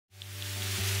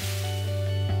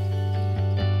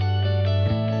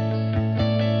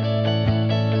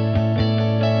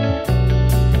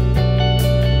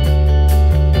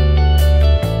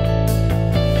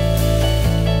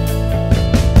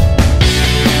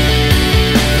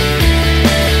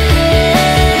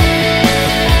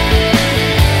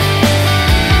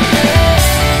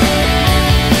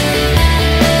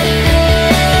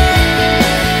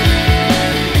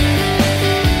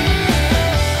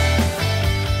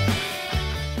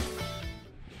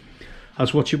I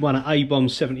was watching one of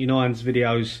A-Bomb79's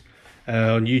videos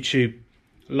on YouTube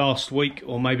last week,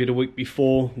 or maybe the week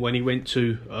before, when he went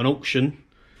to an auction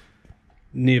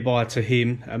nearby to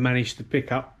him and managed to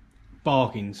pick up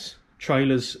bargains.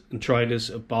 Trailers and trailers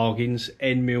of bargains,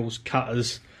 end mills,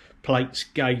 cutters, plates,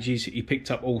 gauges. He picked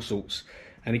up all sorts.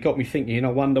 And it got me thinking, I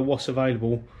wonder what's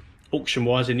available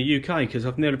auction-wise in the UK, because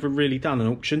I've never really done an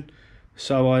auction.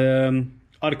 So I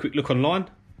had a quick look online,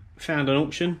 found an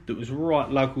auction that was right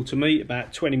local to me,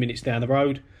 about 20 minutes down the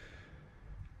road,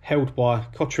 held by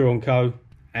Cottrell & Co,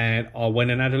 and I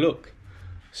went and had a look.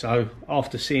 So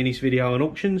after seeing his video on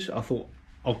auctions, I thought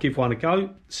I'll give one a go,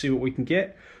 see what we can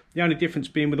get. The only difference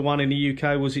being with the one in the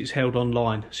UK was it's held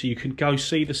online, so you can go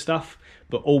see the stuff,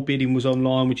 but all bidding was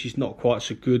online, which is not quite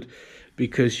so good,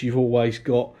 because you've always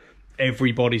got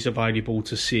everybody's available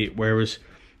to see it. Whereas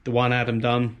the one Adam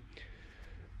done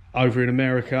over in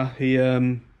America, he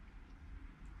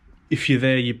if you're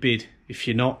there, you bid. If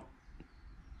you're not,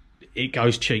 it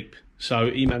goes cheap.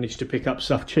 So he managed to pick up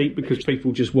stuff cheap because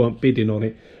people just weren't bidding on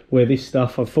it. Where this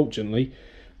stuff, unfortunately,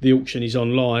 the auction is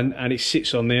online and it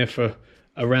sits on there for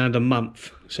around a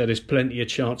month. So there's plenty of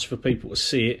chance for people to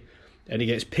see it, and it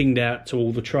gets pinged out to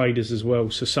all the traders as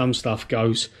well. So some stuff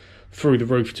goes through the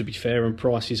roof, to be fair, and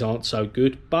prices aren't so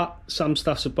good. But some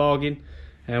stuff's a bargain,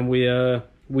 and we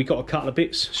got a couple of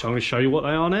bits, so I'm going to show you what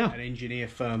they are now. An engineer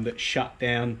firm that shut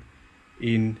down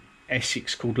in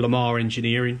Essex called Lamar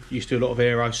Engineering. Used to do a lot of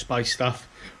aerospace stuff.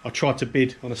 I tried to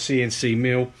bid on a CNC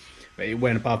mill, but it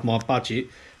went above my budget.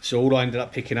 So all I ended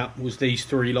up picking up was these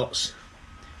three lots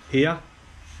here,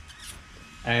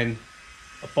 and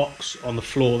a box on the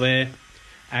floor there,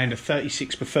 and a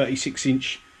 36 by 36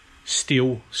 inch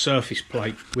steel surface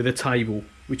plate with a table,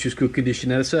 which was good condition.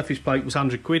 Now the surface plate was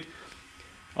 100 quid.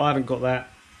 I haven't got that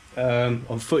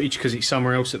on footage because it's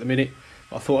somewhere else at the minute,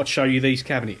 but I thought I'd show you these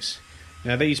cabinets.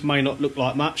 Now these may not look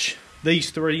like much. These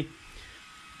three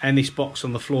and this box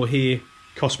on the floor here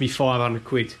cost me 500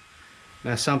 quid.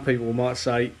 Now some people might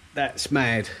say that's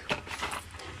mad,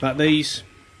 but these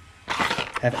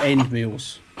have end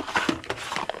mills.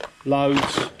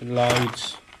 Loads and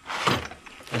loads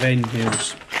of end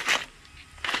mills.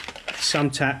 Some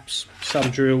taps,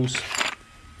 some drills,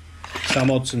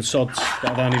 some odds and sods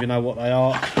that I don't even know what they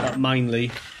are, but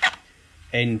mainly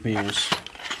end mills.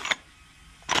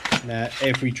 Now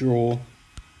every drawer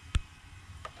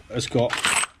has got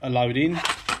a load in,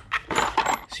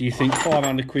 so you think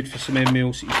 500 quid for some end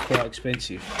mills is quite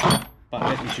expensive, but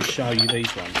let me just show you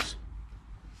these ones.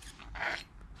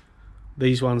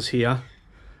 These ones here,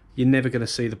 you're never going to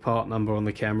see the part number on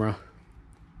the camera,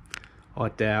 I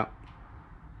doubt,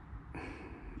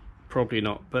 probably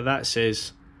not, but that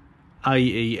says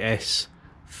AES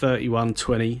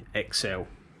 3120 XL.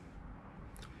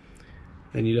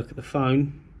 Then you look at the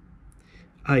phone,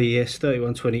 AES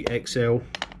 3120 XL,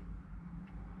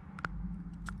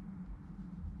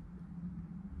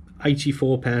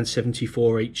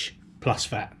 £84.74 each plus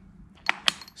VAT.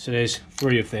 So there's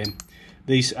three of them.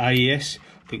 These AES,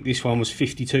 I think this one was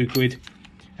 52 quid,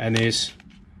 and there's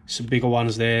some bigger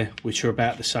ones there which are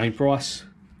about the same price.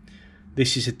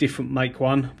 This is a different make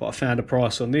one, but I found a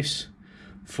price on this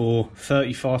for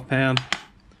 £35.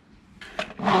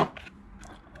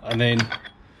 And then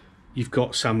you've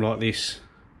got some like this.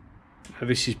 Now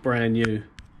this is brand new,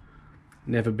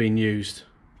 never been used,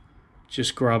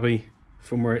 just grubby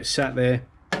from where it sat there.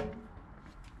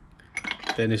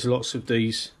 Then there's lots of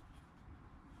these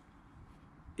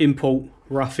import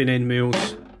roughing end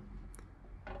mills,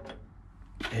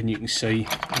 and you can see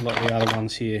a lot of the other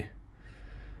ones here.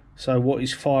 So what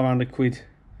is 500 quid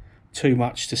too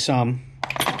much to some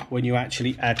when you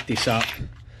actually add this up?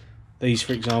 These,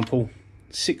 for example,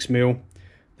 6mm,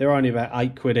 they're only about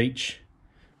 8 quid each,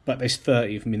 but there's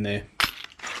 30 of them in there.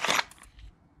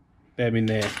 Them in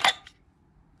there.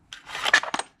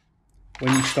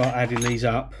 When you start adding these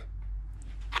up,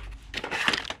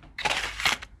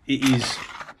 it is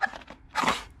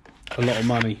a lot of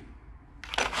money.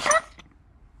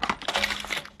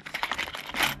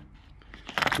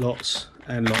 Lots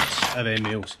and lots of end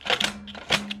mills.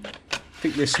 I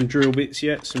think there's some drill bits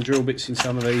yet, some drill bits in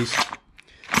some of these.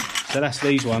 So that's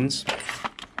these ones.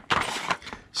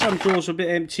 Some drawers are a bit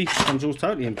empty, some drawers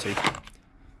totally empty.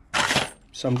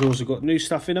 Some drawers have got new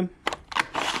stuff in them,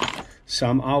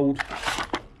 some old.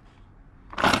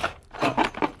 But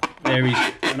there is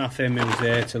enough end mills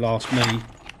there to last me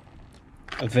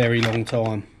a very long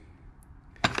time.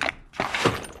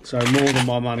 So more than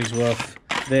my money's worth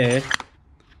there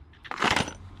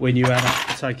when you add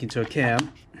up, take into account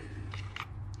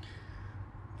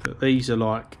that these are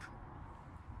like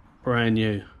brand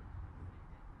new.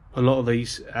 A lot of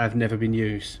these have never been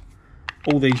used.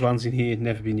 All these ones in here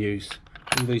never been used.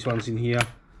 All these ones in here,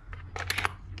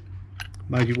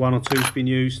 maybe 1 or 2's been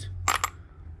used.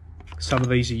 Some of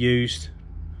these are used,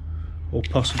 or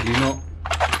possibly not.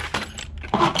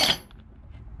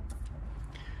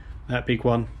 That big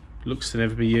one looks to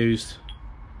never be used.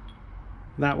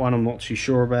 That one I'm not too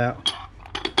sure about.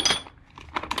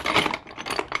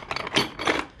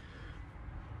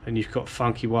 And you've got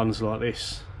funky ones like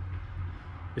this.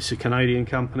 It's a Canadian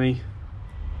company,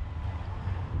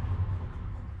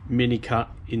 Mini Cut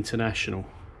International.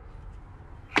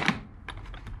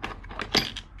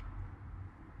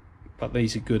 But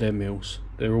these are good end mills.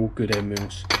 They're all good end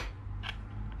mills.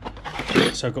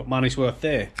 So I've got money's worth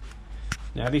there.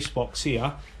 Now this box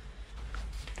here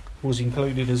was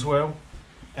included as well,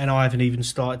 and I haven't even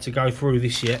started to go through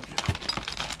this yet.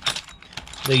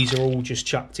 These are all just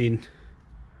chucked in,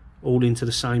 all into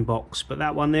the same box. But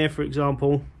that one there, for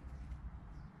example,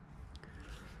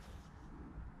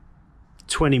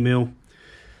 20mm,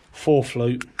 4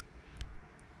 flute.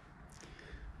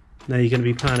 Now you're going to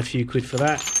be paying a few quid for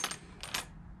that.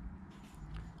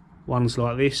 Ones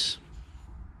like this,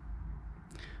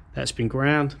 that's been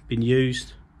ground, been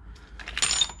used.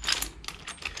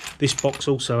 This box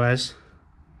also has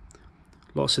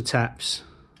lots of taps.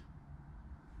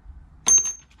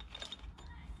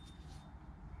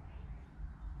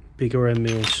 Bigger end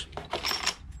mills.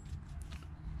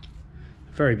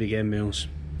 Very big end mills.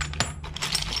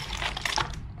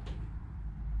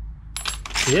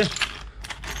 So yeah,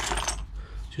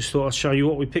 just thought I'd show you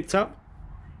what we picked up,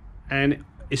 and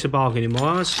it's a bargain in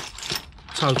my eyes.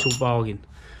 Total bargain.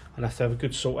 I'll have to have a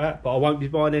good sort out, but I won't be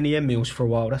buying any end mills for a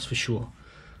while, that's for sure.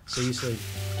 See you soon.